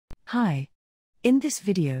Hi. In this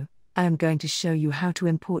video, I am going to show you how to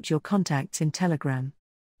import your contacts in Telegram.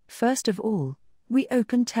 First of all, we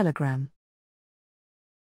open Telegram.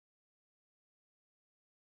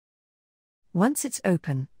 Once it's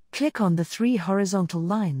open, click on the three horizontal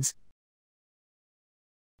lines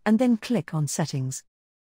and then click on Settings.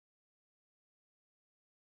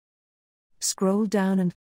 Scroll down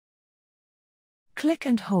and click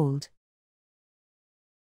and hold.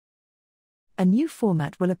 A new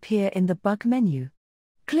format will appear in the Bulk menu.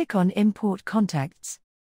 Click on Import Contacts.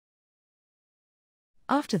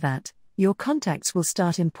 After that, your contacts will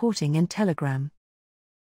start importing in Telegram.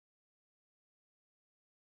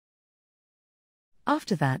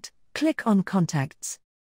 After that, click on Contacts.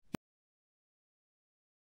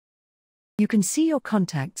 You can see your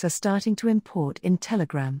contacts are starting to import in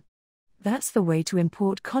Telegram. That's the way to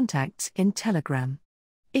import contacts in Telegram.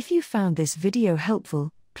 If you found this video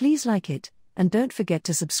helpful, please like it, and don't forget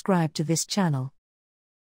to subscribe to this channel.